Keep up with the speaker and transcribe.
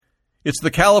It's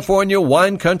the California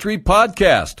Wine Country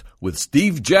Podcast with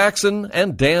Steve Jackson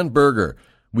and Dan Berger.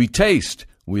 We taste,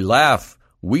 we laugh,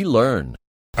 we learn.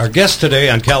 Our guest today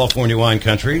on California Wine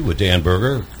Country with Dan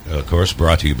Berger, of course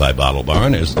brought to you by Bottle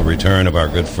Barn, is the return of our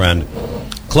good friend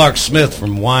Clark Smith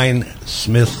from Wine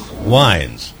Smith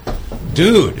Wines.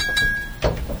 Dude,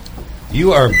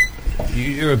 you're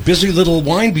a busy little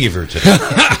wine beaver today.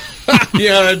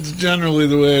 Yeah, it's generally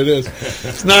the way it is.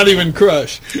 It's not even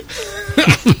Crush.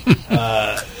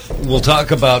 We'll talk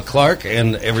about Clark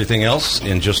and everything else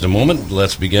in just a moment.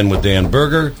 Let's begin with Dan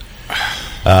Berger.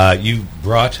 You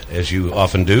brought, as you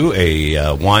often do,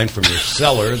 a wine from your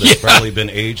cellar that's probably been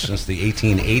aged since the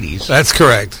 1880s. That's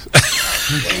correct.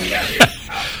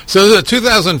 So this is a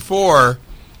 2004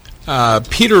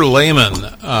 Peter Lehman,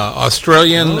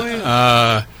 Australian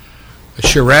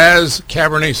Shiraz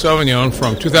Cabernet Sauvignon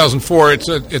from 2004. It's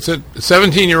a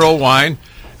 17-year-old wine.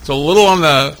 It's a little on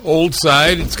the old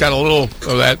side. It's got a little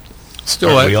of that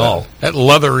that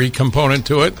leathery component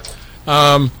to it.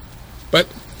 But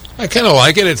I kind of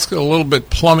like it. It's a little bit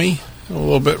plummy, a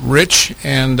little bit rich,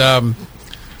 and I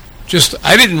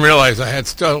didn't realize I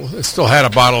still had a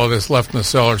bottle of this left in the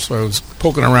cellar, so I was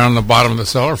poking around the bottom of the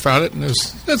cellar, found it, and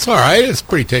it's all right. It's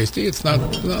pretty tasty. It's not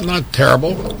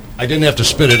terrible. I didn't have to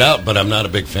spit it out, but I'm not a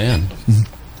big fan.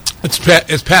 It's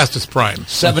past its prime.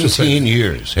 17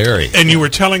 years, Harry. And you were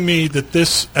telling me that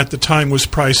this, at the time, was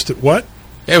priced at what?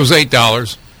 It was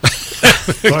 $8.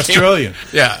 Australian.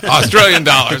 Yeah, Australian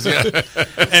dollars. Yeah.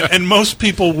 And most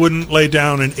people wouldn't lay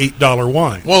down an $8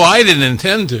 wine. Well, I didn't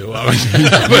intend to. You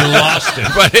lost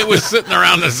it. But it was sitting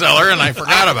around the cellar, and I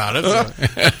forgot about it.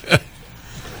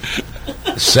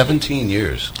 So. 17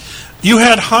 years. You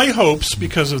had high hopes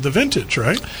because of the vintage,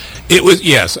 right? It was,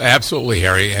 yes, absolutely,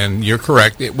 Harry, and you're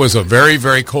correct. It was a very,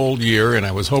 very cold year, and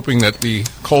I was hoping that the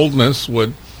coldness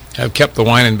would have kept the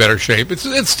wine in better shape.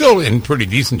 It's still in pretty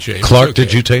decent shape. Clark,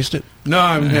 did you taste it? No,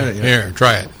 I haven't had it yet. Here,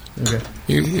 try it. Okay.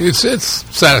 It's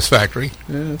satisfactory.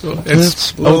 Yeah,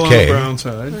 it's okay. On the brown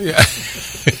side. Yeah,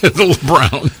 it's a little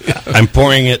brown. I'm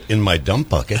pouring it in my dump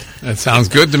bucket. That sounds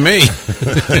good to me.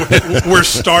 We're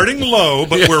starting low,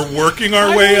 but we're working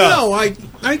our way up. No,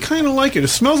 I kind of like it. It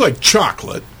smells like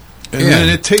chocolate, and then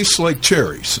it tastes like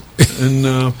cherries.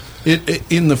 And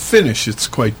in the finish, it's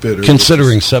quite bitter.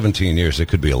 Considering 17 years, it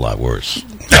could be a lot worse.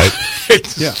 Right?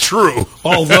 It's true.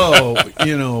 Although,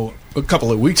 a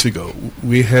couple of weeks ago,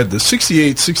 we had the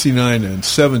 68, 69, and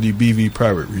 70 BV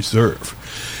Private Reserve.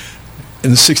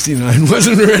 And the 69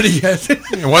 wasn't ready yet.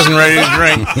 It wasn't ready to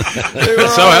drink. They were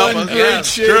all in great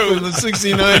shape, true. And the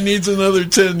 69 needs another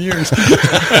 10 years.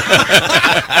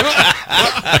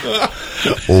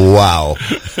 Wow.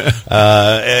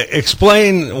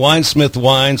 Explain Wine Smith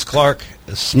Wines. Clark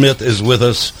Smith is with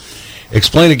us.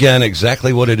 Explain again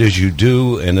exactly what it is you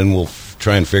do, and then we'll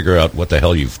try and figure out what the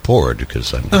hell you've poured.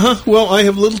 Because Well, I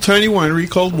have a little tiny winery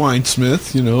called Wine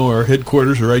Smith. Our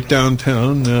headquarters are right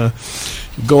downtown.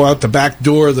 Go out the back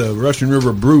door of the Russian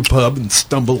River Brew Pub and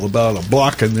stumble about a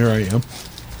block, and there I am.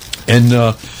 And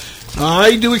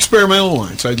I do experimental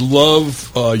wines. I love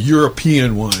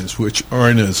European wines, which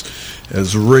aren't as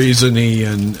raisiny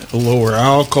and lower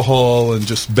alcohol and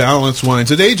just balanced wines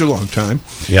that age a long time.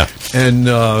 Yeah.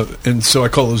 And so I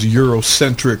call those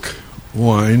Eurocentric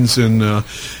wines. And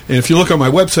if you look on my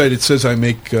website, it says I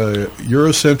make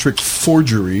Eurocentric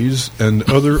forgeries and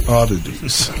other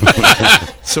oddities.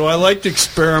 So I like to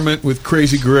experiment with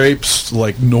crazy grapes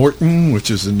like Norton, which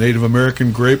is a Native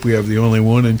American grape. We have the only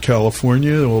one in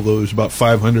California, although there's about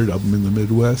 500 of them in the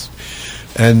Midwest.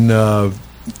 And,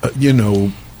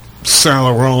 Saint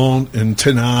Laurent and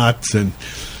Tannat and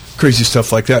crazy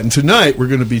stuff like that. And tonight we're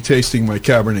going to be tasting my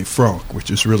Cabernet Franc, which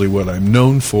is really what I'm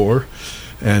known for.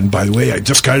 And by the way, I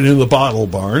just got it into the Bottle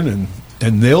Barn, and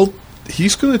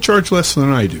he's going to charge less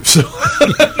than I do. So,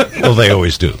 well, they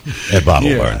always do at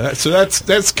Bottle Barn. So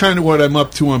that's kind of what I'm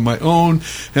up to on my own,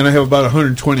 and I have about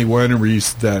 120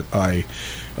 wineries that I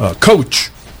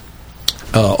coach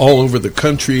all over the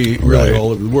country, really all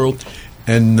over the world,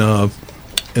 and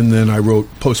then I wrote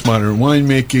Postmodern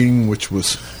Winemaking, which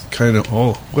was kind of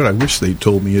what I wish they'd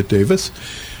told me at Davis.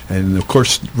 And, of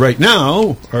course, right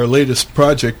now, our latest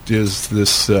project is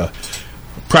this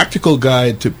practical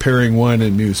guide to pairing wine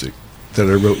and music that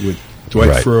I wrote with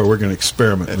Dwight Furrow. We're going to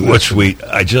experiment with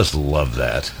I just love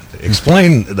that.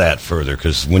 Explain that further,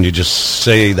 because when you just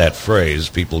say that phrase,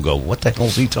 people go, what the hell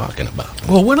is he talking about?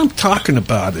 Well, what I'm talking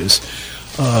about is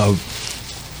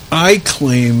I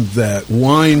claim that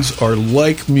wines are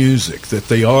like music, that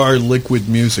they are liquid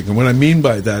music. And what I mean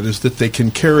by that is that they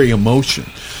can carry emotion.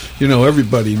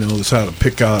 Everybody knows how to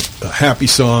pick out a happy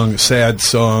song, a sad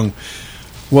song.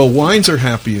 Well, wines are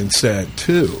happy and sad,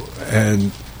 too.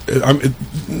 And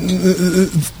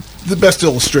the best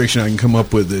illustration I can come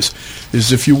up with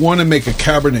is if you want to make a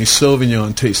Cabernet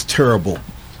Sauvignon taste terrible,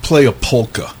 play a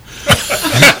polka.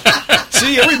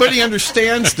 See, everybody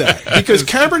understands that because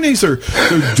Cabernets they're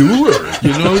dour,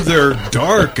 they're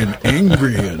dark and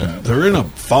angry and they're in a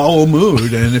foul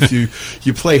mood. And if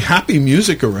you play happy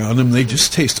music around them, they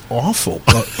just taste awful.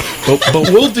 But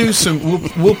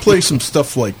we'll play some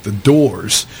stuff like The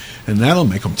Doors, and that'll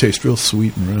make them taste real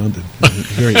sweet and rounded.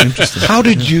 Very interesting. How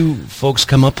did you folks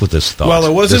come up with this thought? Well,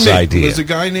 it wasn't me. Idea? It was a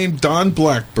guy named Don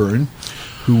Blackburn,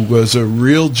 who was a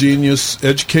real genius,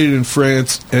 educated in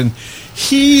France, and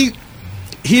he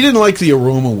didn't like the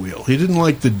aroma wheel. He didn't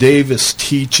like the Davis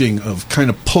teaching of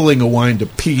kind of pulling a wine to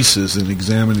pieces and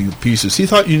examining the pieces. He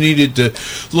thought you needed to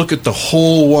look at the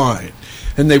whole wine.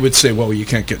 And they would say, well, you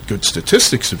can't get good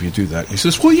statistics if you do that. He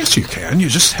says, well, yes, you can. You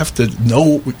just have to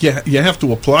know, you have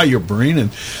to apply your brain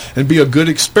and be a good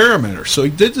experimenter. So he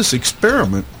did this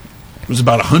experiment. It was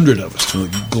about 100 of us, from the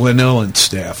Glenellan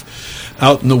staff,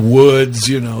 out in the woods,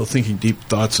 thinking deep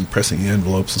thoughts and pressing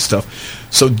envelopes and stuff.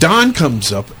 So Don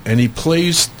comes up and he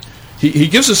plays, he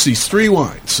gives us these three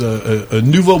wines, a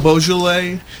Nouveau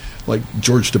Beaujolais, like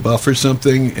George DeBuff or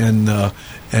something, and a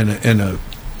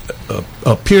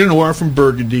Pinot Noir from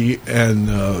Burgundy, and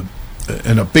a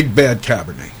Big Bad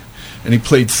Cabernet. And he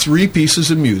played three pieces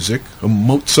of music, a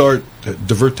Mozart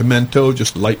divertimento,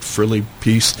 just light, frilly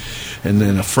piece, and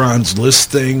then a Franz Liszt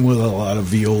thing with a lot of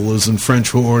violas and French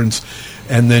horns,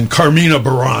 and then Carmina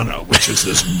Burana, which is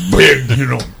this big, it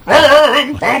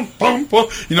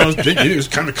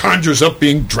just kind of conjures up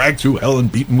being dragged through hell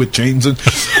and beaten with chains. And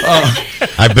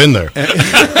I've been there.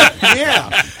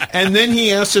 Yeah. And then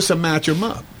he asked us to match them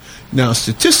up. Now,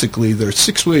 statistically, there are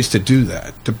 6 ways to do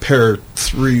that, to pair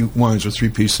three wines with three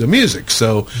pieces of music.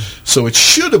 So it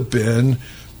should have been,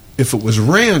 if it was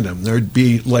random, there'd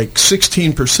be like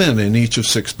 16% in each of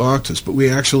 6 boxes. But we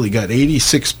actually got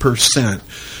 86%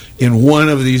 in one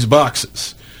of these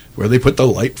boxes, where they put the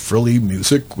light, frilly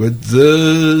music with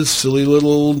the silly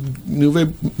little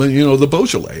the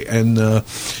Beaujolais, and the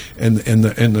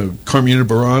Carmina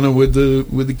Burana with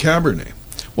the Cabernet.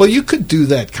 Well, you could do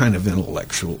that kind of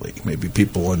intellectually. Maybe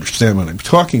people understand what I'm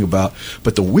talking about.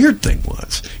 But the weird thing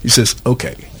was, he says,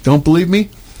 okay, don't believe me?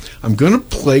 I'm going to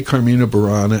play Carmina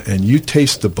Burana, and you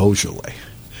taste the Beaujolais.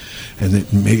 And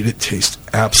it made it taste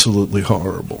absolutely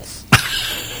horrible.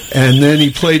 And then he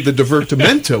played the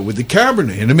Divertimento with the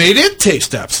Cabernet, and it made it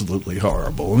taste absolutely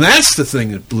horrible. And that's the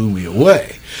thing that blew me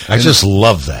away. I just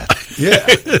love that. Yeah.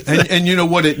 And you know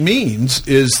what it means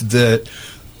is that,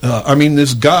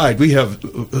 this guide, we have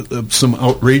some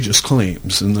outrageous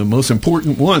claims, and the most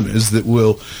important one is that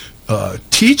we'll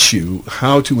teach you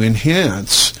how to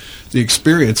enhance the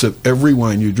experience of every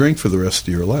wine you drink for the rest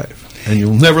of your life. And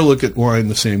you'll never look at wine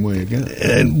the same way again.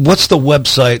 And what's the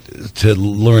website to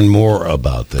learn more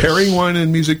about this?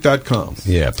 PairingWineandMusic.com.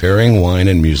 Yeah,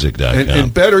 PairingWineandMusic.com.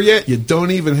 And better yet, you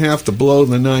don't even have to blow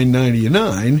the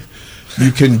 $9.99.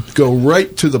 You can go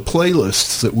right to the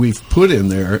playlists that we've put in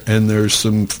there, and there's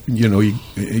some,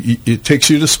 it takes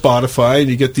you to Spotify, and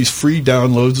you get these free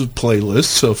downloads of playlists.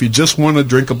 So if you just want to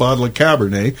drink a bottle of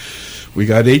Cabernet, we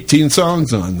got 18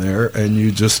 songs on there, and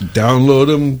you just download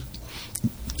them,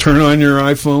 turn on your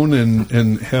iPhone,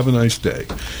 and have a nice day.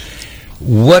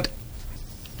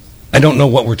 I don't know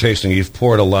what we're tasting. You've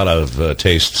poured a lot of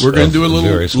tastes. We're going to do a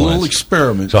little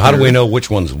experiment. So how do we know which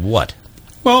one's what?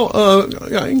 Well,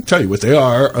 I can tell you what they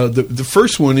are. The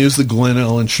first one is the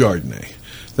Glenellan Chardonnay.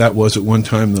 That was at one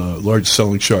time the largest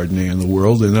selling Chardonnay in the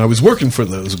world, and I was working for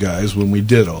those guys when we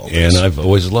did all this. And I've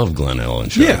always loved Glenellan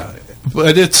Chardonnay. Yeah,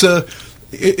 but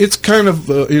it's kind of,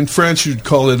 in France you'd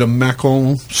call it a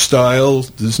Macon style.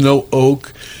 There's no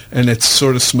oak, and it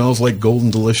sort of smells like golden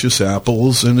delicious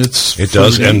apples, and it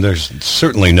does, and there's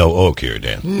certainly no oak here,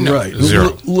 Dan. No, right.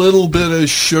 Zero. Little bit of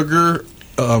sugar,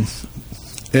 and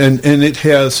it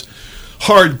has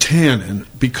hard tannin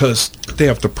because they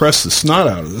have to press the snot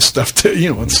out of this stuff.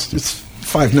 It's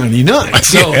 $5.99.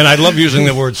 So. And I love using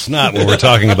the word snot when we're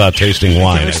talking about tasting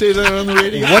wine. Can I say that on the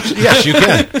radio? Yes, you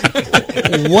can.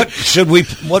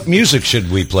 What music should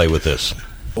we play with this?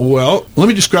 Well, let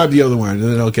me describe the other wine, and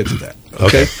then I'll get to that.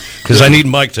 Okay. Because I need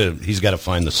Mike he's got to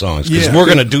find the songs. Because we're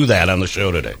going to do that on the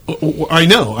show today. I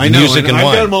know. Music and I've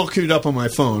wine. got them all queued up on my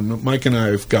phone. Mike and I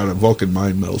have got a Vulcan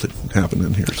mind melt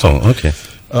happening here. So. Oh, okay.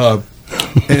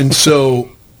 And so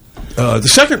the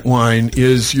second wine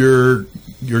is your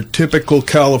typical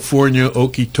California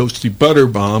oaky toasty butter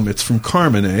bomb. It's from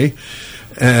Carmenet.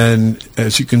 And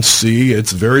as you can see,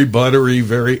 it's very buttery,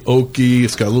 very oaky.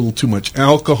 It's got a little too much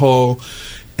alcohol.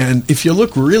 And if you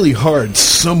look really hard,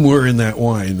 somewhere in that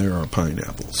wine there are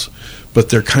pineapples, but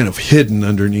they're kind of hidden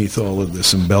underneath all of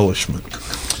this embellishment.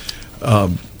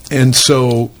 And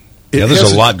so...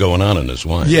 there's a lot going on in this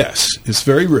wine. Yes, it's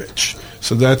very rich.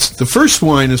 So that's the first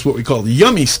wine is what we call the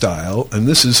yummy style, and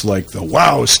this is like the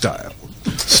wow style.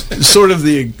 Sort of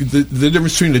the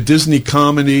difference between a Disney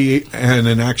comedy and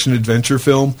an action adventure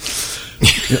film. So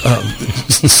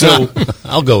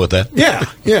I'll go with that.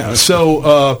 Yeah.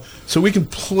 So we can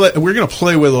play. We're going to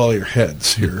play with all your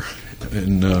heads here.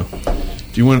 And do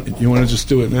you want to just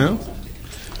do it now?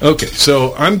 Okay.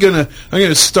 So I'm gonna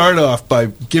start off by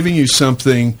giving you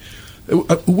something.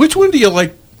 Which one do you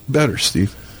like better,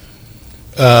 Steve?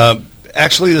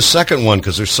 Actually, the second one,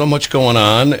 because there's so much going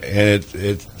on, and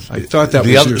I thought that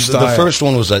was your style. The first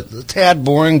one was a tad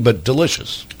boring, but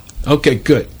delicious. Okay,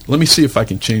 good. Let me see if I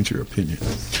can change your opinion.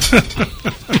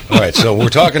 All right, so we're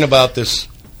talking about this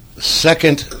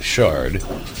second Chard.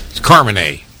 It's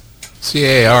Carmenet.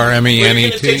 Carmenet. We're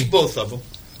going to taste both of them.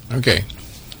 Okay.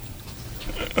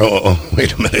 Oh,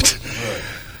 wait a minute.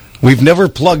 We've never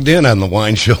plugged in on the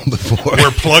wine show before. We're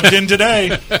plugged in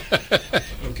today.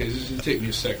 Okay, this is going to take me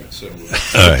a second. So,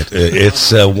 all right,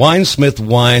 it's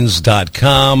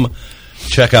winesmithwines.com.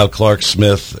 Check out Clark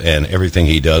Smith and everything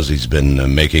he does. He's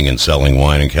been making and selling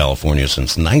wine in California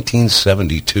since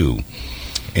 1972.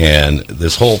 And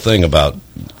this whole thing about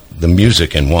the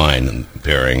music and wine and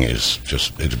pairing is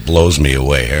just, it blows me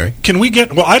away, Harry. Can we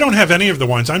get, I don't have any of the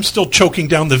wines. I'm still choking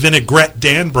down the vinaigrette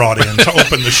Dan brought in to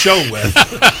open the show with.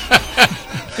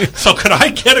 So could I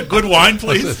get a good wine,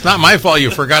 please? It's not my fault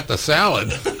you forgot the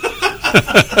salad.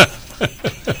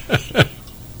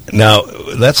 Now,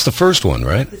 that's the first one,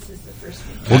 right? This is the first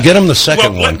one. We'll get him the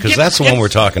second one, because that's the one we're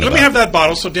talking about. Let me have that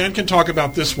bottle so Dan can talk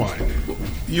about this wine.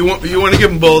 you want to give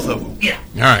them both of them? Yeah.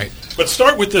 All right. But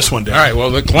start with this one, Dan. All right.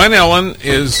 Well, the Glen Ellen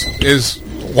is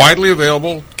widely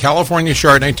available. California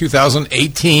Chardonnay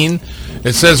 2018.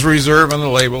 It says reserve on the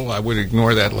label. I would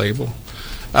ignore that label.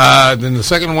 Then the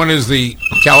second one is the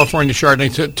California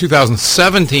Chardonnay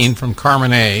 2017 from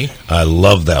Carmenet. I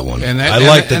love that one. I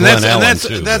like the Glen Ellen,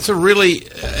 too. That's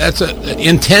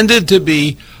intended to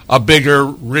be a bigger,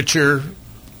 richer,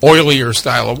 oilier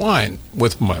style of wine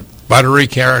with buttery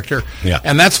character. Yeah.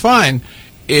 And that's fine.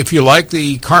 If you like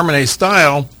the Carmenet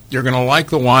style, you're going to like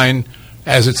the wine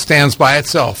as it stands by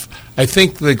itself. I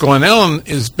think the Glen Ellen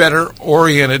is better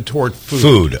oriented toward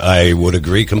food. I would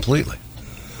agree completely.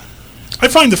 I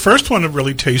find the first one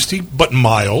really tasty, but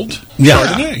mild.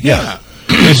 Chardonnay. Yeah.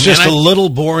 It's just a little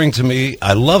boring to me.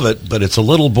 I love it, but it's a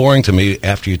little boring to me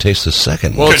after you taste the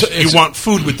second one. Because you want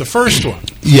food with the first one.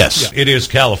 Yes. Yeah. It is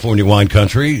California Wine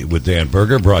Country with Dan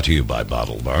Berger, brought to you by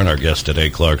Bottle Barn. Our guest today,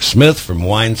 Clark Smith from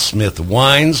Winesmith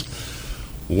Wines,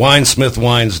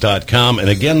 winesmithwines.com. And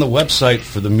again, the website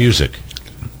for the music.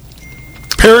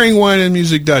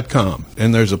 PairingWineandMusic.com,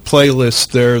 and there's a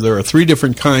playlist there. There are 3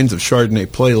 different kinds of Chardonnay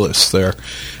playlists there,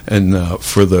 and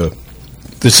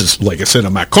this is, like I said, a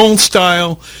Macon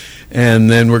style, and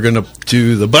then we're going to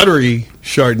do the buttery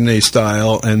Chardonnay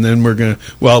style, and then we're going to,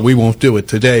 we won't do it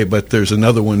today, but there's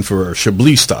another one for our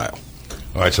Chablis style.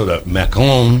 All right, so the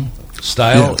Macon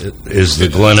style is the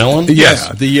Glen Ellen? Yes,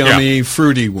 the yummy,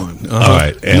 fruity one. All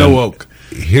right. And no oak.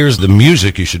 Here's the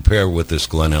music you should pair with this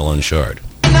Glen Ellen Chard.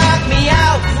 Knock me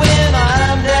out when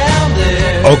I'm down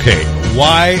there. Okay,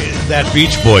 why that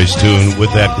Beach Boys tune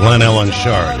with that Glen Ellen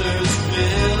Chard?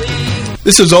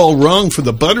 This is all wrong for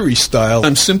the buttery style.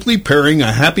 I'm simply pairing a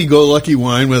happy-go-lucky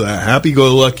wine with a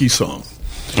happy-go-lucky song.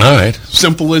 All right.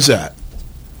 Simple as that.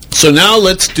 So now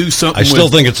let's do something. I still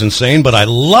think it's insane, but I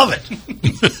love it.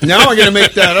 Now I'm going to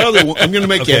make that other one. I'm going to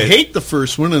make you hate the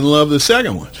first one and love the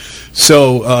second one.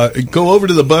 So go over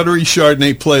to the Buttery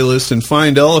Chardonnay playlist and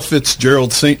find Ella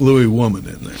Fitzgerald St. Louis Woman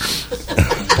in there.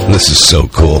 This is so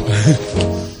cool.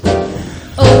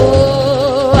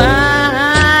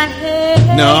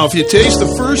 Now, if you taste the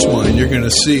first one, you're going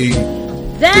to see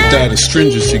that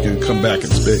astringency can come back in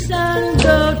spades.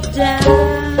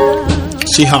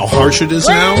 See how harsh it is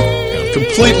now?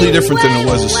 Completely different than it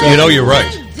was a second. You know, you're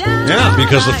right. Yeah.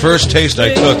 Because the first taste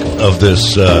I took of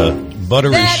this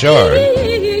buttery Chard,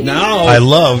 now I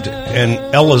loved, and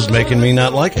Ella's making me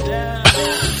not like it.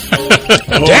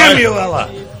 Damn you, Ella!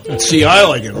 See, I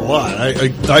like it a lot.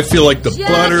 I feel like the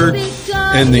butter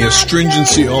and the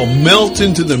astringency all melt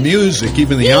into the music,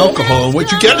 even the alcohol, and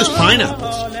what you get is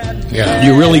pineapples. Yeah.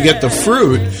 You really get the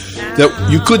fruit that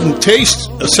you couldn't taste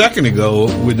a second ago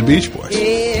with the Beach Boys.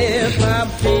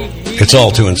 It's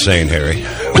all too insane, Harry.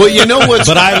 Well, you know what?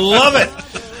 But I love it.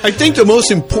 I think the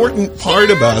most important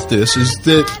part about this is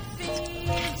that,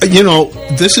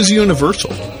 this is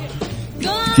universal.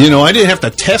 I didn't have to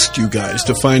test you guys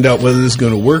to find out whether this is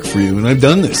going to work for you, and I've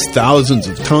done this thousands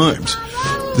of times.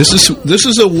 This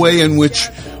is a way in which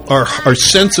our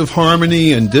sense of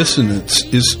harmony and dissonance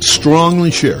is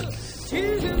strongly shared.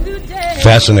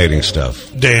 Fascinating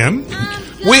stuff. Dan?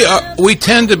 We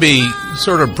tend to be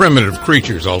sort of primitive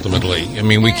creatures, ultimately. I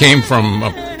mean, we came from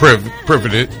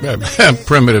primitive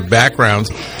backgrounds,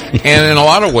 and in a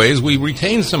lot of ways, we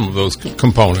retain some of those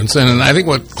components. And I think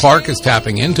what Clark is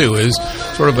tapping into is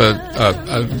sort of a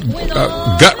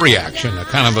gut reaction, a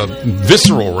kind of a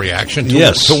visceral reaction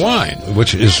to wine.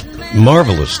 Which is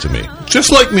marvelous to me.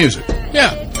 Just like music.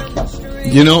 Yeah.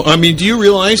 Do you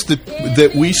realize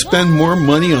that we spend more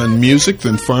money on music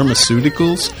than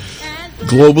pharmaceuticals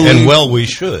globally? And we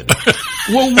should.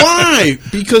 Well, why?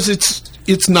 Because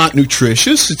it's not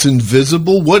nutritious. It's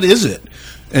invisible. What is it?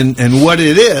 And what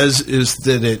it is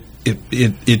that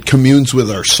it communes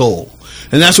with our soul,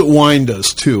 and that's what wine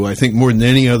does too. I think more than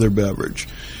any other beverage.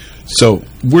 So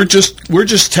we're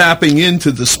just tapping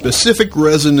into the specific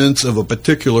resonance of a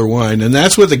particular wine, and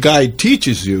that's what the guide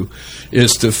teaches you,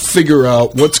 is to figure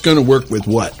out what's going to work with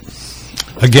what.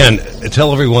 Again,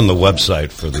 tell everyone the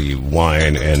website for the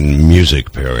wine and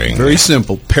music pairing. Very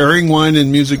simple,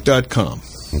 pairingwineandmusic.com.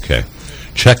 Okay.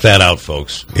 Check that out,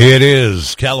 folks. It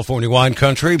is California Wine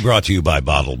Country, brought to you by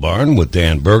Bottle Barn with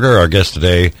Dan Berger. Our guest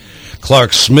today,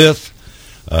 Clark Smith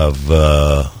of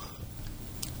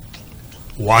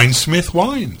Winesmith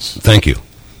Wines. Thank you.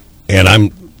 And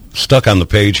I'm stuck on the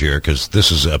page here because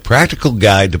this is a practical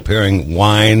guide to pairing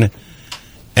wine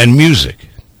and music.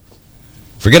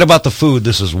 Forget about the food.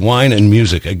 This is wine and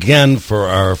music. Again, for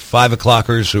our 5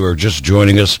 o'clockers who are just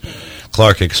joining us,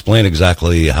 Clark, explain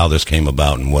exactly how this came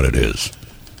about and what it is.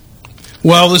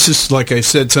 Well, this is, like I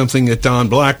said, something that Don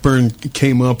Blackburn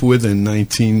came up with in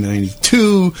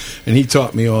 1992, and he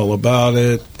taught me all about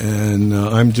it, and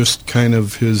I'm just kind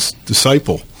of his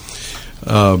disciple.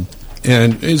 And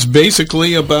it's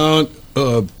basically about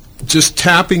just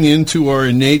tapping into our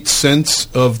innate sense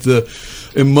of the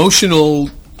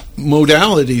emotional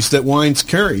modalities that wines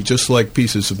carry, just like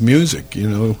pieces of music,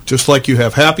 just like you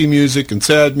have happy music and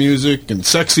sad music and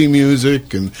sexy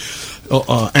music and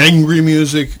angry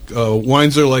music.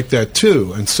 Wines are like that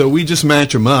too, and so we just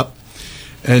match them up,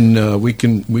 and we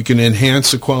can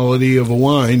enhance the quality of a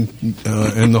wine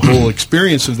and the whole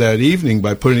experience of that evening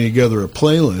by putting together a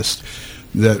playlist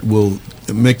that will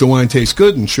make the wine taste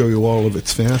good and show you all of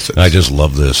its facets. I just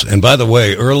love this. And by the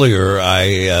way, earlier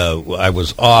I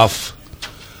was off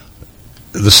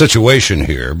the situation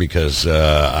here because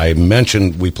I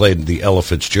mentioned we played the Ella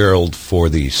Fitzgerald for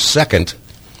the second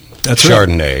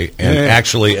Chardonnay, right. And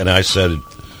actually, and I said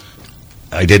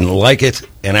I didn't like it,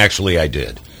 and actually I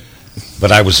did.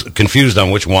 But I was confused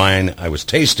on which wine I was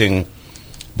tasting.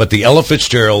 But the Ella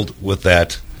Fitzgerald with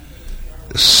that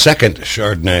second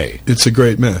Chardonnay. It's a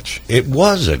great match. It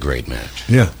was a great match.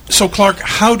 Yeah. So, Clark,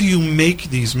 how do you make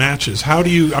these matches? How do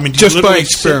you, do you just by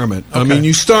experiment. Okay.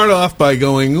 You start off by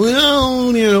going,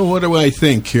 well, what do I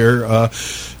think here?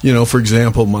 For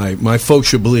example, my Faux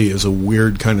Chablis is a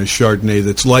weird kind of Chardonnay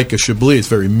that's like a Chablis. It's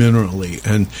very minerally.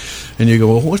 And you go,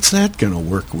 well, what's that going to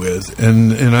work with?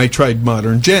 And I tried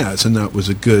modern jazz, and that was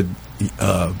a good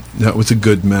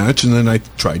match. And then I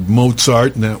tried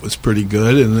Mozart, and that was pretty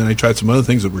good. And then I tried some other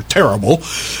things that were terrible.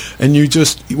 And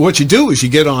what you do is you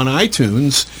get on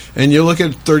iTunes and you look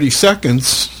at 30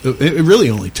 seconds. It really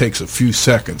only takes a few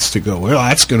seconds to go, well,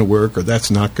 that's going to work or that's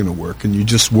not going to work. And you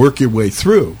just work your way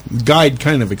through. The guide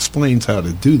kind of explains how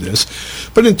to do this.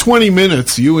 But in 20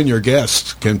 minutes, you and your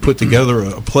guests can put together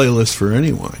a playlist for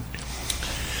any wine.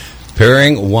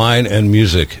 Pairing Wine and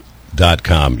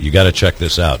Music.com. You got to check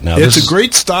this out. Now, it's a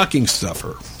great stocking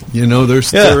stuffer.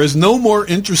 There is no more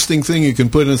interesting thing you can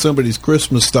put in somebody's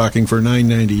Christmas stocking for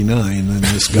 $9.99 than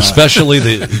this guy. Especially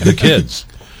the kids.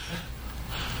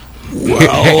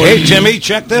 Well, hey, Jimmy,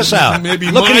 check this out. Maybe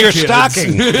look my at your kids.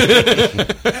 stocking.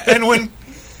 And when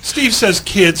Steve says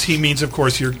kids, he means, of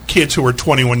course, your kids who are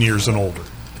 21 years and older.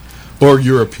 Or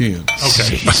Europeans.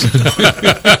 Okay.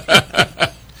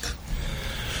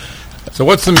 So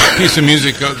what's the piece of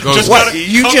music goes? What,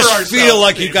 you just feel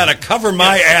like you got to cover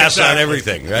my ass on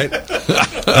everything, right?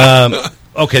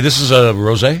 Okay, this is a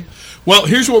rosé. Well,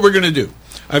 here's what we're going to do.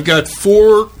 I've got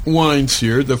 4 wines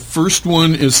here. The first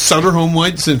one is Sutter Home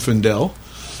White Zinfandel,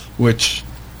 which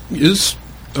is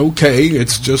okay.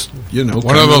 It's just,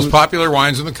 one of those popular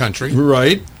wines in the country.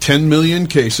 Right. 10 million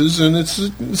cases, and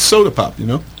it's soda pop,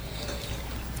 A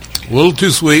little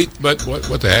too sweet, but what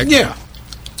the heck? Yeah.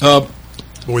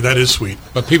 Boy, that is sweet.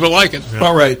 But people like it. Yeah.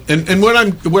 All right. And what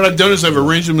I've done is I've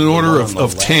arranged them in order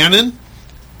of tannin.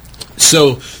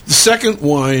 So the second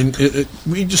wine,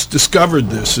 we just discovered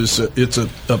this. It's a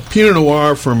Pinot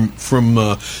Noir from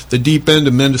the deep end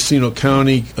of Mendocino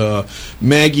County,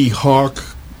 Maggie Hawk,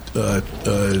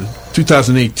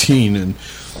 2018, and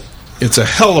it's a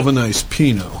hell of a nice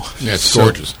Pinot. Yeah, it's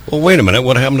gorgeous. Well, wait a minute.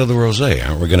 What happened to the rosé?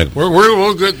 Aren't we going to?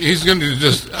 We're good. He's going to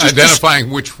just identifying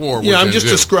which four. Yeah, I'm just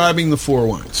describing the four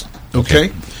wines.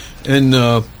 Okay, and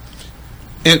I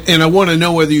want to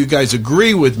know whether you guys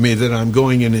agree with me that I'm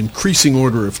going in increasing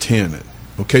order of tannin.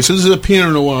 Okay, so this is a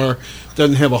Pinot Noir.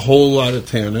 Doesn't have a whole lot of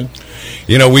tannin.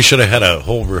 You know, we should have had a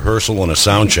whole rehearsal and a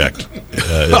sound check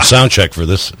for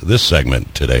this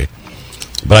segment today.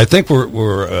 But I think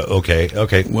we're okay.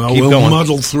 Okay, well, keep we'll going.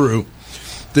 muddle through.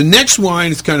 The next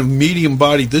wine is kind of medium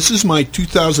bodied. This is my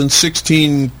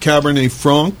 2016 Cabernet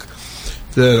Franc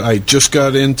that I just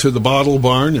got into the Bottle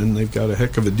Barn, and they've got a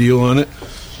heck of a deal on it.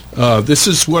 This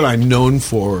is what I'm known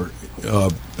for.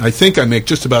 I think I make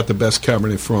just about the best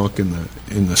Cabernet Franc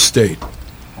in the state.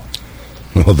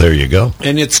 Well, there you go.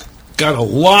 And it's got a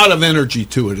lot of energy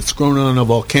to it. It's grown on a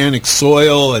volcanic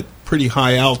soil at pretty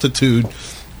high altitude.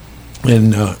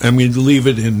 And I'm going to leave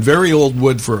it in very old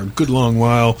wood for a good long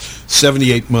while,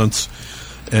 78 months,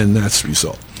 and that's the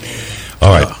result.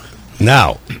 All right.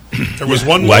 Now, there was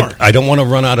one more. I don't want to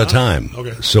run out of time.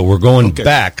 Okay. So we're going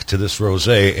back to this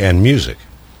rosé and music.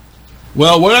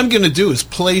 Well, what I'm going to do is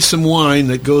play some wine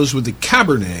that goes with the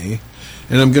Cabernet,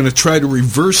 and I'm going to try to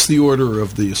reverse the order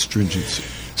of the astringency.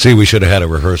 See, we should have had a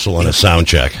rehearsal and a sound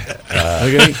check.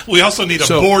 Okay. We also need a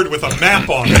board with a map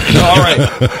on it. All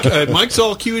right. Mike's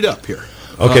all queued up here.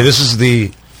 Okay, this is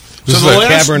the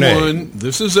last Cabernet. one,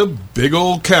 this is a big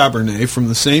old Cabernet from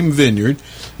the same vineyard.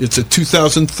 It's a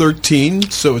 2013,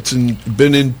 so it's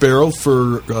been in barrel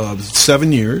for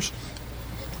 7 years.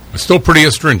 It's still pretty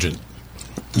astringent.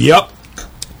 Yep.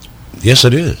 Yes,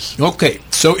 it is. Okay,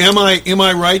 so am I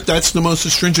right? That's the most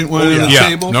astringent wine on the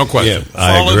table? No question. Yeah,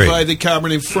 I agree. Followed by the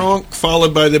Cabernet Franc,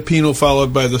 followed by the Pinot,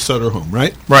 followed by the Sutter Home,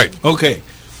 right? Right. Okay,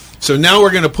 so now we're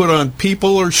going to put on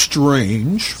People Are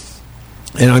Strange,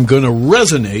 and I'm going to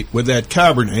resonate with that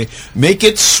Cabernet, make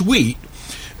it sweet,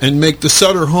 and make the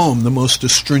Sutter Home the most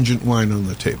astringent wine on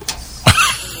the table.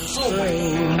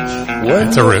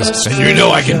 That's a risk. And you know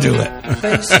I can do it.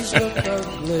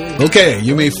 Okay,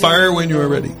 you may fire when you are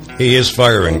ready. He is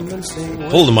firing.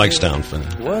 Pull the mics down, Finn.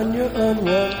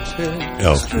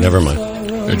 Oh, never mind.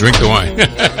 Drink the wine.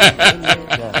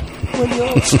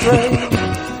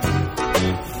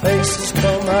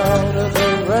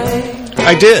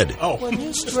 I did. Oh.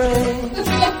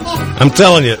 I'm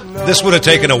telling you, this would have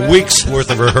taken a week's worth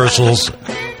of rehearsals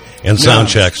and sound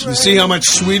checks. You see how much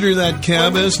sweeter that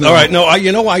cab is? No. All right, no,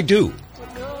 I do.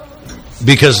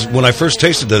 Because when I first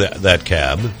tasted that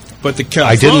cab, but the cab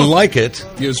I didn't like it.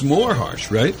 Is more harsh,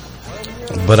 right?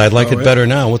 But I like it better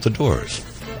now with the doors.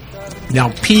 Now,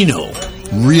 Pinot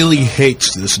really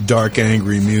hates this dark,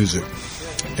 angry music,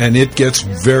 and it gets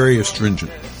very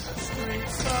astringent.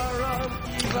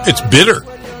 It's bitter.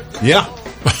 Yeah.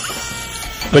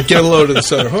 But get a load of the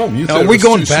Sutter Home. You Are we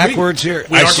going backwards here?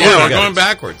 We're going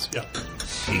backwards. Yeah.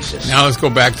 Jesus. Now let's go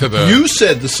back to the... You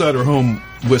said the Sutter Home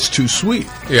was too sweet.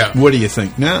 Yeah. What do you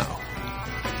think now?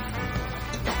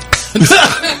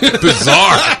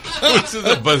 Bizarre. This is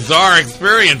a bizarre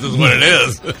experience is what it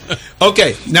is.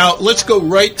 Okay, now let's go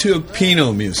right to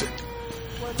Pinot music.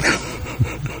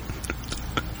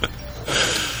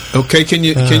 Okay, can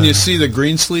you see the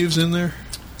green sleeves in there?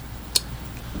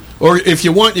 Or if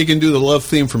you want, you can do the love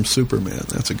theme from Superman.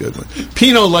 That's a good one.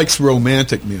 Pinot likes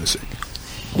romantic music.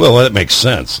 Well, that makes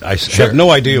sense. I have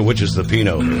no idea which is the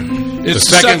Pinot. The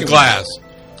second glass.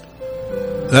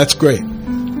 That's great.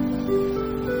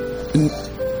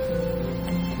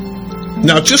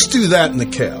 Now, just do that in the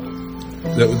cab.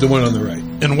 The one on the right.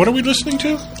 And what are we listening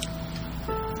to?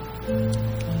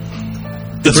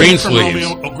 The Green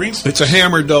Sleeves. Green Sleeves. It's a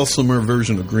hammered dulcimer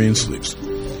version of Green Sleeves.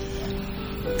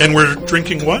 And we're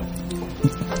drinking what?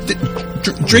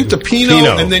 Drink the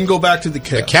Pinot and then go back to the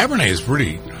cab. The Cabernet is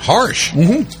pretty harsh.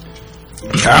 Mm-hmm.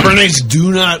 Cabernets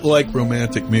do not like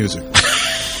romantic music.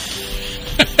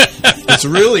 It's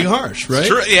really harsh, right?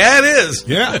 Yeah, it is.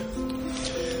 Yeah.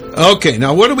 Okay,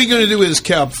 now what are we going to do with this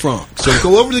Cab Franc? So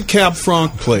go over to the Cab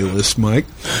Franc playlist, Mike,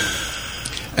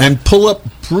 and pull up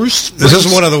Bruce. This is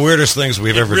one of the weirdest things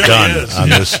we've ever really done is. on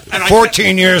this.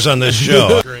 14 years on this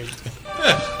show. Great.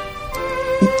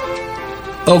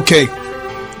 Okay,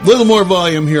 little more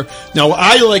volume here. Now,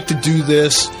 I like to do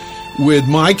this with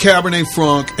my Cabernet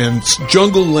Franc and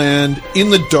Jungle Land in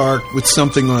the dark with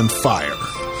something on fire.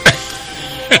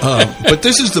 But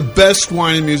this is the best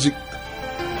wine and music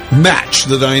match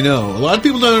that I know. A lot of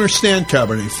people don't understand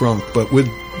Cabernet Franc, but with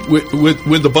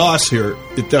with the boss here,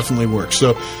 it definitely works.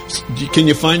 So, can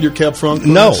you find your Cab Franc?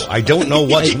 No, I don't know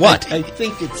what's what. I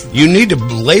think it's... You need to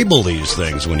label these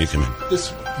things when you come in.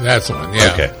 That's the one,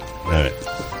 yeah. Okay. All right.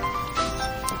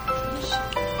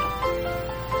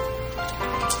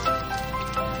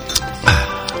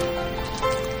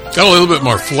 Got a little bit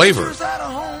more flavor.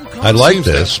 I like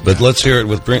this, but let's hear it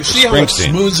with See how it Springsteen.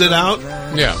 smooths it out?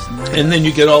 Yeah. And then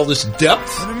you get all this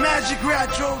depth.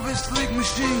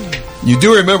 You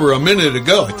do remember a minute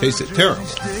ago, it tasted terrible.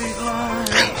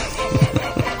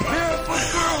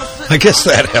 I guess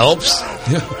that helps.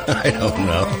 I don't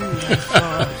know.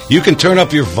 You can turn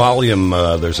up your volume.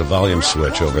 There's a volume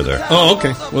switch over there. Oh,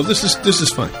 okay. Well, this is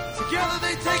fine.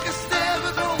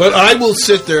 But I will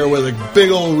sit there with a big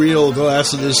old real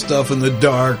glass of this stuff in the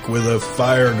dark with a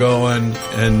fire going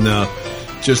and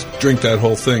just drink that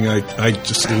whole thing. I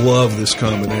just love this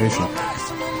combination.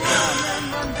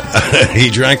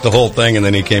 He drank the whole thing, and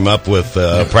then he came up with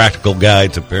a practical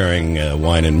guide to pairing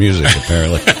wine and music,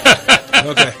 apparently.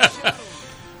 Okay.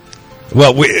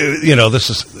 Well, this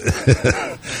is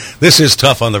this is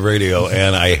tough on the radio,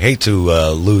 and I hate to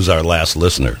lose our last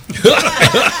listener.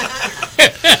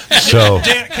 So,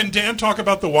 can Dan talk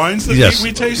about the wines that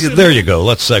we tasted? There you go.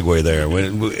 Let's segue there.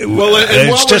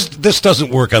 This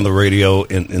doesn't work on the radio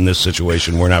in this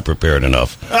situation. We're not prepared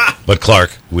enough. But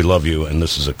Clark, we love you, and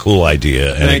this is a cool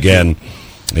idea. And again,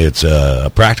 it's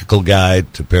a practical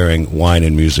guide to pairing wine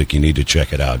and music. You need to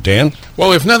check it out. Dan?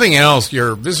 Well, if nothing else,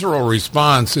 your visceral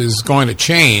response is going to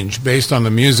change based on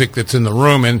the music that's in the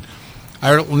room. And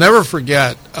I'll never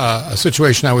forget a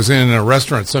situation I was in a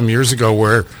restaurant some years ago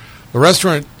where the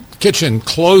restaurant kitchen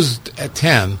closed at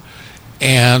 10,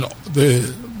 and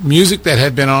the music that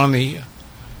had been on the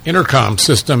intercom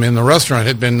system in the restaurant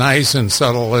had been nice and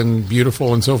subtle and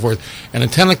beautiful and so forth. And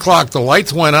at 10 o'clock, the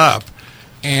lights went up,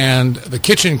 and the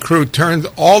kitchen crew turned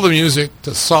all the music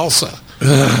to salsa.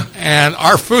 And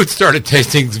our food started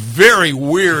tasting very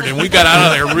weird, and we got out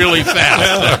of there really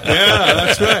fast. Yeah,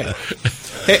 that's right.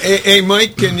 Hey,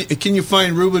 Mike, can you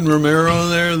find Ruben Romero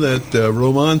there, that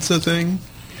Romanza thing?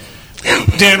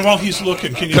 Dan, while he's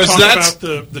looking, can you talk about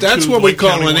the that's two what we Lake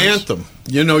call County an wines? anthem.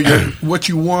 You know, what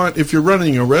you want, if you're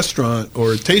running a restaurant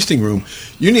or a tasting room,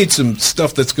 you need some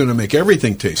stuff that's going to make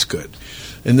everything taste good.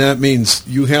 And that means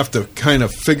you have to kind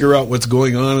of figure out what's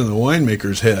going on in the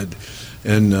winemaker's head.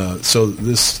 And so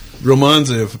this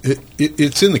Romanza,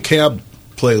 it's in the Cab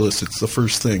playlist. It's the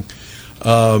first thing.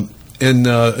 And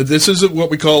this is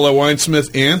what we call a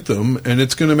winesmith anthem, and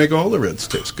it's going to make all the reds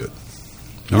taste good.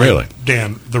 Really?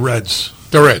 Dan, the Reds.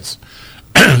 The Reds.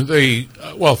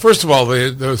 Well, first of all,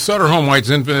 the Sutter Home White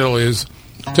Zinfandel is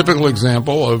a typical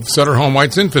example of Sutter Home White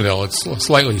Zinfandel. It's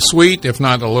slightly sweet, if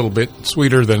not a little bit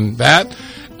sweeter than that.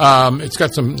 It's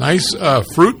got some nice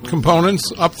fruit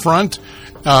components up front,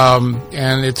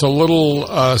 and it's a little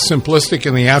simplistic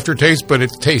in the aftertaste, but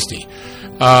it's tasty.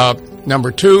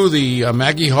 Number two, the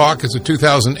Maggie Hawk is a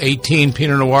 2018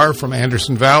 Pinot Noir from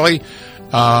Anderson Valley.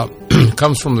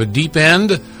 Comes from the Deep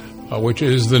End, which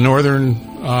is the northern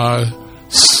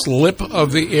slip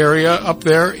of the area up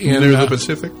there. Near the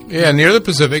Pacific? Yeah, near the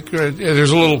Pacific.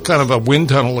 There's a little kind of a wind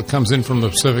tunnel that comes in from the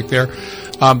Pacific there.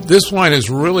 This wine is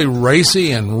really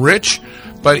racy and rich,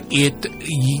 but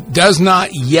it does not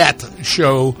yet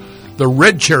show the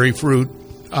red cherry fruit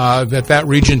that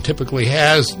region typically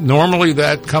has. Normally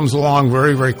that comes along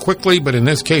very, very quickly, but in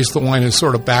this case the wine is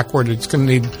sort of backward. It's going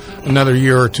to need another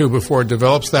year or two before it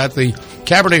develops that. The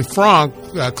Cabernet Franc,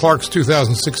 Clark's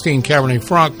 2016 Cabernet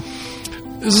Franc,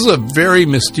 this is a very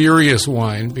mysterious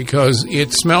wine because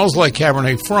it smells like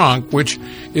Cabernet Franc, which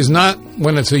is not,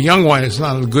 when it's a young wine, it's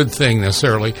not a good thing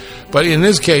necessarily. But in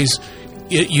this case,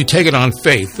 you take it on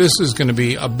faith. This is going to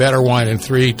be a better wine in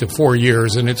 3 to 4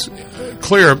 years, and it's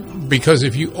clear because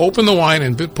if you open the wine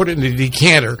and put it in a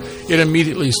decanter, it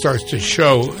immediately starts to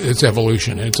show its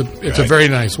evolution. It's a very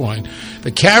nice wine.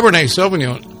 The Cabernet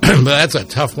Sauvignon, that's a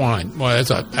tough wine. Well,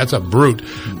 that's a brute,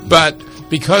 but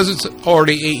because it's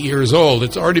already 8 years old,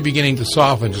 it's already beginning to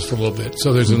soften just a little bit.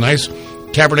 So there's a nice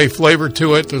Cabernet flavor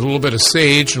to it. There's a little bit of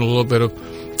sage and a little bit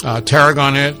of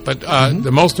tarragon in it. But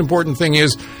the most important thing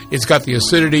is it's got the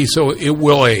acidity, so it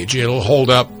will age. It'll hold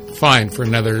up fine for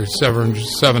another 7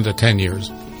 to 10 years.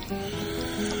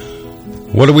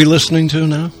 What are we listening to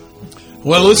now?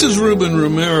 Well, this is Ruben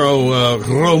Romero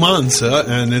Romanza,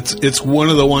 and it's one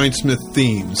of the Winesmith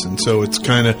themes, and so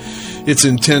it's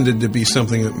intended to be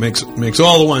something that makes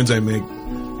all the wines I make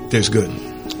taste good.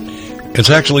 It's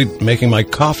actually making my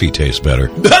coffee taste better.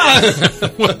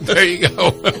 Well, there you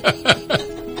go.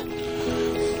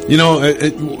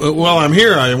 While I'm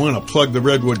here, I want to plug the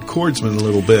Redwood Chordsmen a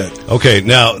little bit. Okay,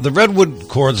 now, the Redwood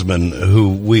Chordsmen, who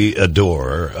we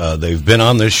adore, they've been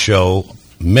on this show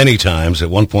many times. At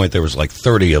one point, there was like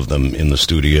 30 of them in the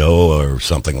studio or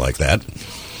something like that,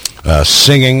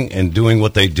 singing and doing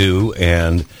what they do,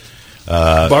 and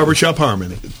Barbershop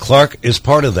Harmony. Clark is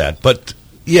part of that. But,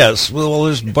 yes, well,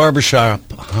 there's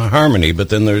Barbershop Harmony, but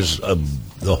then there's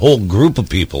the whole group of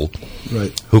people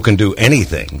who can do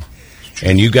anything.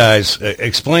 And you guys,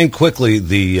 explain quickly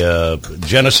the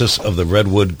genesis of the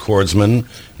Redwood Chordsmen,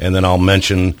 and then I'll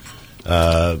mention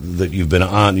that you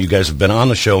guys have been on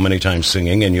the show many times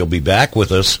singing, and you'll be back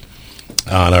with us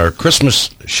on our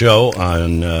Christmas show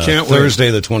on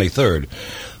Thursday the 23rd.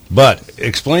 But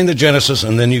explain the genesis,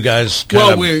 and then you guys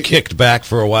kind of kicked back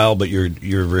for a while, but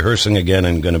you're rehearsing again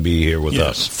and going to be here with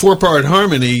us. 4-part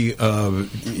harmony,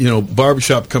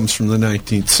 barbershop comes from the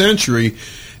 19th century,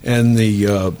 and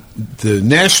the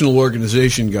national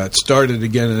organization got started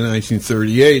again in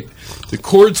 1938. The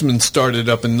Chordsmen started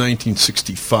up in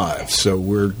 1965, so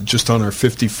we're just on our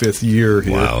 55th year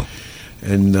here. Wow!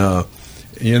 And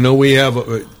we have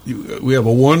a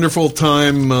wonderful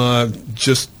time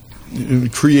just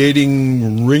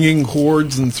creating ringing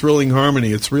chords and thrilling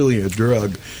harmony. It's really a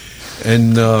drug,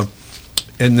 and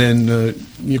then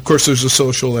of course there's a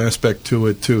social aspect to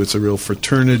it too. It's a real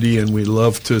fraternity, and we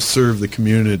love to serve the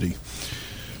community.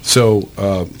 So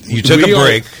you took a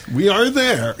break. We are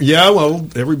there. Yeah, well,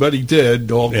 everybody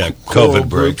did. All COVID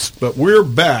breaks, but we're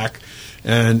back.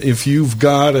 And if you've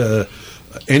got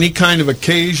any kind of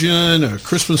occasion, a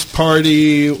Christmas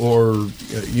party, or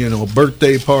a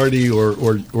birthday party, or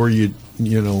you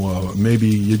maybe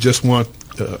you just want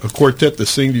a quartet to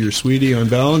sing to your sweetie on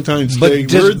Valentine's Day,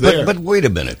 we're there. But wait a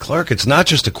minute, Clark. It's not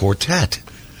just a quartet.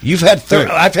 You've had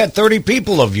I've had 30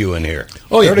 people of you in here.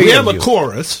 Oh yeah, we have a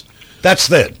chorus. That's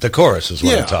the chorus is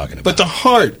what I'm talking about. But the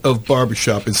heart of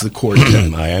barbershop is the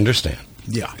quartet. I understand.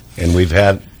 Yeah, and we've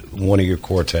had one of your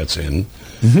quartets in,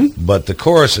 but the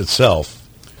chorus itself.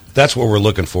 That's what we're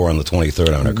looking for on the 23rd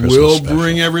on our Christmas special. We'll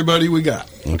bring everybody we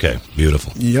got. Okay,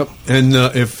 beautiful. Yep, and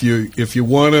if you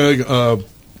want to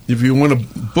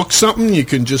book something, you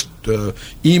can just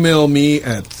email me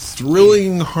at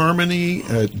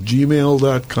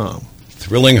thrillingharmony@gmail.com.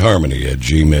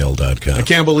 Thrillingharmony@gmail.com. I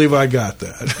can't believe I got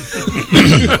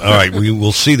that. All right, we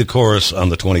will see the chorus on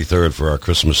the 23rd for our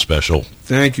Christmas special.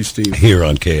 Thank you, Steve. Here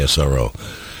on KSRO.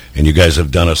 And you guys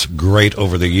have done us great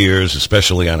over the years,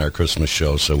 especially on our Christmas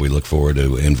show, so we look forward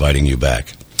to inviting you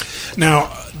back. Now,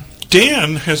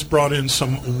 Dan has brought in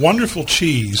some wonderful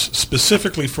cheese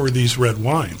specifically for these red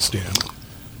wines, Dan.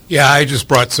 Yeah, I just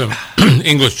brought some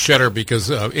English cheddar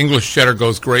because English cheddar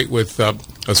goes great with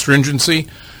astringency.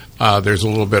 There's a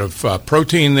little bit of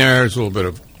protein there. There's a little bit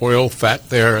of oil, fat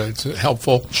there. It's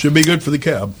helpful. Should be good for the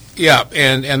cab. Yeah,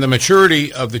 and the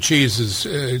maturity of the cheese is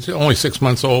it's only 6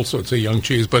 months old, so it's a young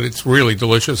cheese, but it's really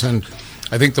delicious. And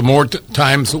I think the more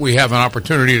times that we have an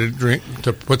opportunity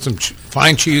to put some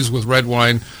fine cheese with red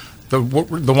wine, the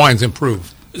wines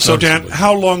improve. So, Dan,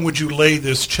 how long would you lay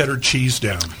this cheddar cheese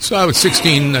down? So I was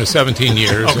 16, 17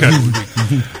 years. Okay.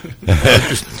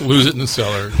 Just lose it in the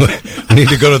cellar. I need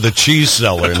to go to the cheese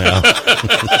cellar now.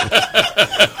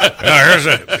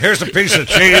 Here's a piece of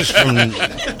cheese from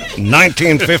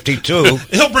 1952.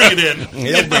 He'll bring it in.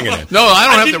 He'll bring it in. No, I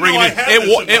don't have to bring it in.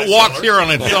 It walks here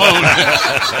on its own.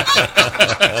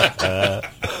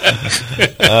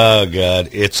 Oh, God.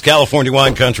 It's California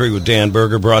Wine Country with Dan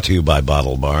Berger, brought to you by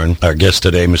Bottle Barn. Our guest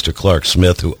today, Mr. Clark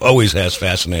Smith, who always has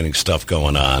fascinating stuff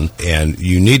going on. And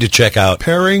you need to check out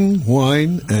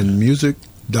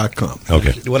pairingwineandmusic.com.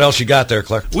 Okay. What else you got there,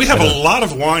 Clark? We have a lot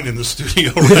of wine in the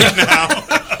studio right now.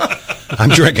 I'm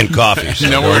drinking coffee. So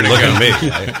nowhere to look go.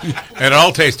 at me. It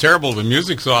all tastes terrible. The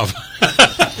music's off.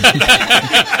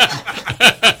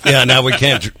 Yeah, now we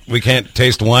can't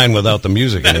taste wine without the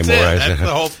music anymore. That's the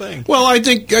whole thing. Well, I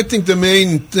think the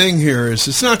main thing here is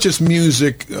it's not just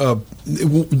music.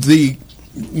 The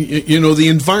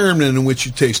environment in which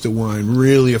you taste a wine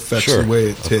really affects the way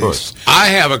it tastes. I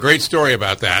have a great story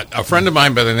about that. A friend of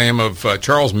mine by the name of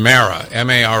Charles Mara,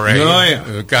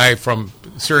 M-A-R-A, a guy from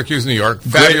Syracuse, New York,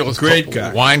 fabulous great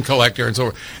guy. Wine collector and so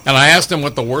forth. And I asked him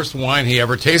what the worst wine he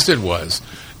ever tasted was.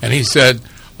 And he said,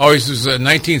 this was a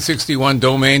 1961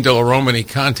 Domaine de la Romani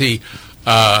Conti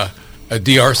a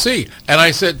DRC. And I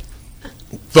said,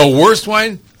 the worst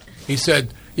wine? He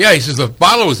said, yeah, he says, the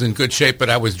bottle was in good shape,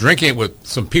 but I was drinking it with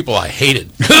some people I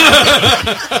hated.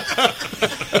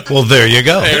 Well, there you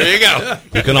go. There you go.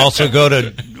 You can also go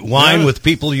to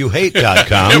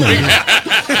winewithpeopleyouhate.com.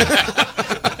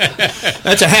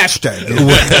 That's a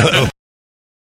hashtag.